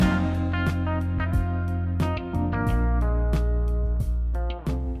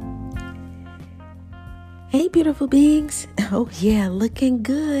Hey, beautiful beings. Oh, yeah, looking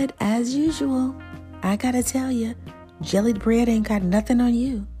good as usual. I gotta tell you, jellied bread ain't got nothing on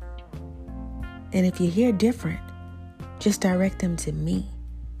you. And if you hear different, just direct them to me,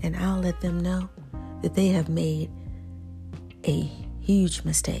 and I'll let them know that they have made a huge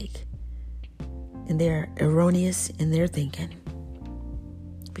mistake and they're erroneous in their thinking.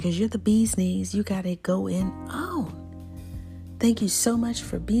 Because you're the bee's knees, you gotta go in on. Thank you so much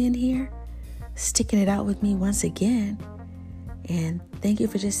for being here, sticking it out with me once again. And thank you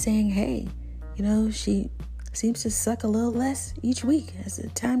for just saying, hey, she seems to suck a little less each week as the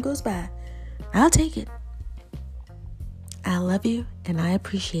time goes by. I'll take it. I love you and I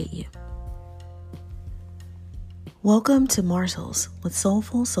appreciate you. Welcome to Morsels with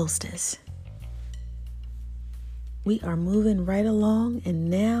Soulful Solstice. We are moving right along,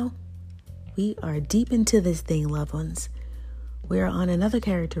 and now we are deep into this thing, loved ones. We are on another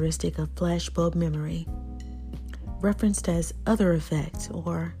characteristic of flashbulb memory, referenced as other effects,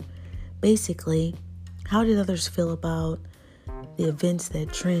 or basically, how did others feel about the events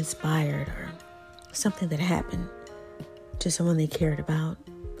that transpired or something that happened to someone they cared about,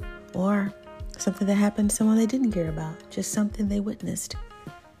 or something that happened to someone they didn't care about, just something they witnessed.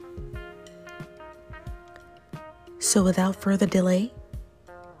 So without further delay,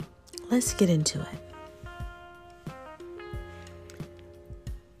 let's get into it.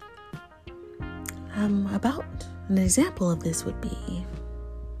 About an example of this would be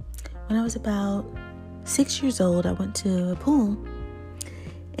when I was about 6 years old. I went to a pool,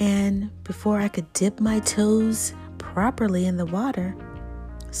 and before I could dip my toes properly in the water,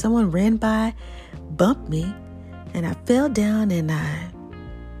 someone ran by, bumped me, and I fell down and I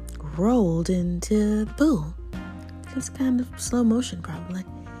rolled into the pool. It's kind of slow motion, probably.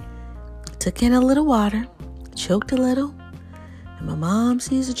 Took in a little water, choked a little, and my mom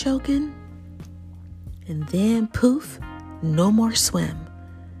sees her choking, and then poof, no more swim.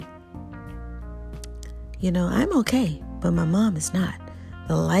 I'm okay, but my mom is not.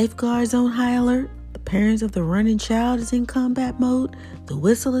 The lifeguard's on high alert. The parents of the running child is in combat mode. The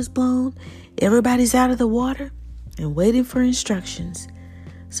whistle is blown. Everybody's out of the water and waiting for instructions.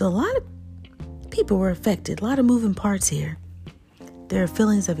 So a lot of people were affected. A lot of moving parts here. There are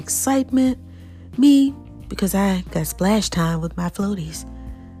feelings of excitement. Me, because I got splash time with my floaties.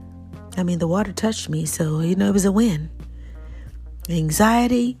 The water touched me, so it was a win.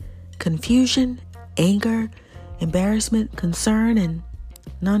 Anxiety, confusion, anger, embarrassment, concern, and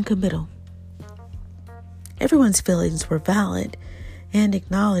non-committal. Everyone's feelings were valid and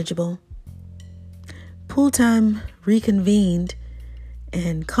acknowledgeable. Pool time reconvened,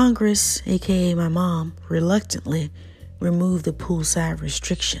 and Congress, aka my mom, reluctantly removed the poolside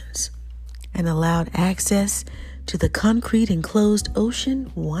restrictions and allowed access to the concrete enclosed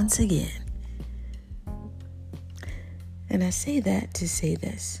ocean once again. And I say that to say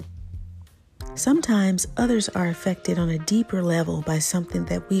this. Sometimes others are affected on a deeper level by something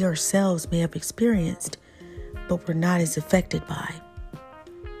that we ourselves may have experienced, but we're not as affected by.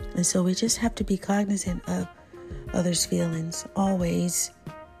 And so we just have to be cognizant of others' feelings always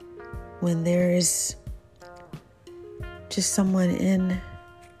when there is just someone in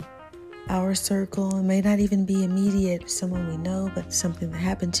our circle. It may not even be immediate, someone we know, but something that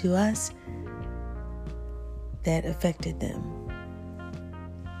happened to us that affected them.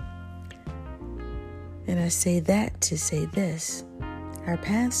 And I say that to say this. Our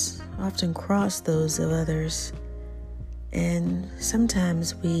paths often cross those of others, and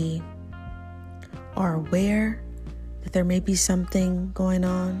sometimes we are aware that there may be something going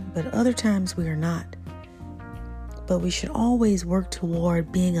on, but other times we are not. But we should always work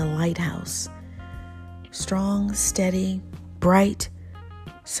toward being a lighthouse. Strong, steady, bright,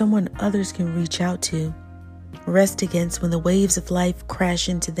 someone others can reach out to, rest against when the waves of life crash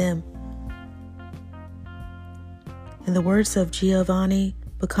into them. In the words of Giovanni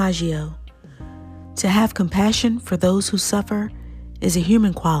Boccaccio, to have compassion for those who suffer is a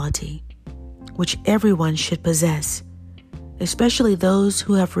human quality, which everyone should possess, especially those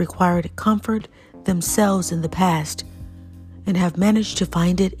who have required comfort themselves in the past and have managed to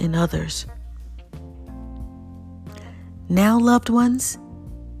find it in others. Now, loved ones,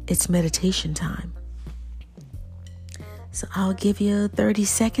 it's meditation time. So I'll give you 30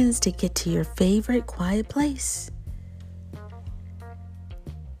 seconds to get to your favorite quiet place.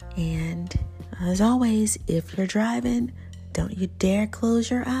 And as always, if you're driving, don't you dare close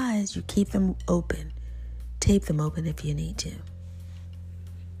your eyes. You keep them open. Tape them open if you need to.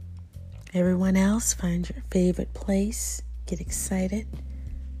 Everyone else, find your favorite place. Get excited.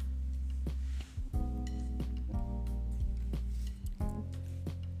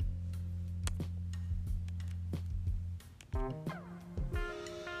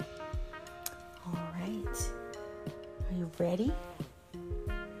 Ready?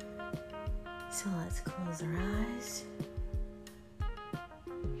 So let's close our eyes.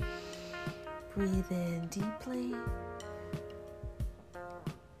 Breathe in deeply.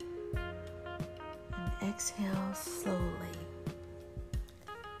 And exhale slowly.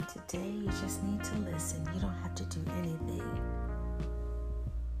 Today you just need to listen. You don't have to do anything.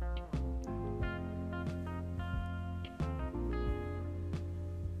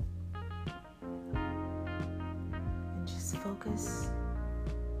 And just focus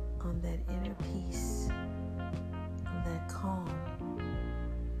on that inner peace, on that calm.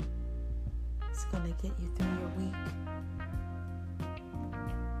 It's going to get you through your week.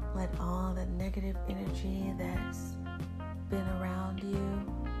 Let all that negative energy that's been around you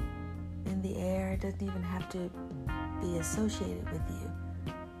in the air, it doesn't even have to be associated with you.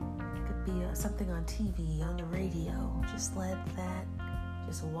 It could be something on TV, on the radio. Just let that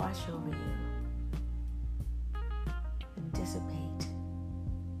just wash over you and dissipate.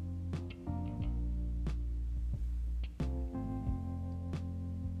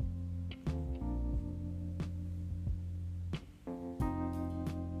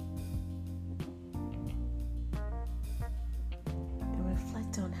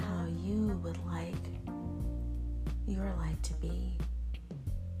 Reflect on how you would like your life to be,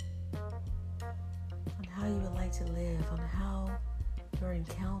 on how you would like to live, on how your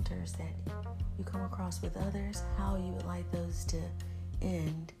encounters that you come across with others, how you would like those to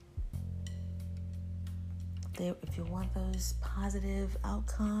end. If you want those positive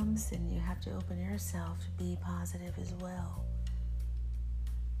outcomes, then you have to open yourself to be positive as well.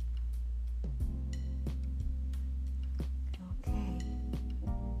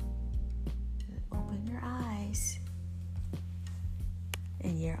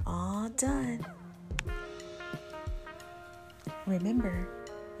 And you're all done. Remember,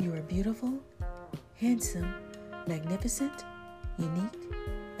 you are beautiful, handsome, magnificent, unique,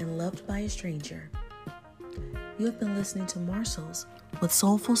 and loved by a stranger. You have been listening to Morsels with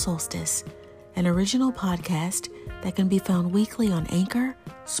Soulful Solstice, an original podcast that can be found weekly on Anchor,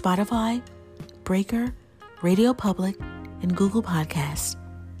 Spotify, Breaker, Radio Public, and Google Podcasts.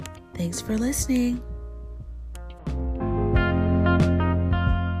 Thanks for listening.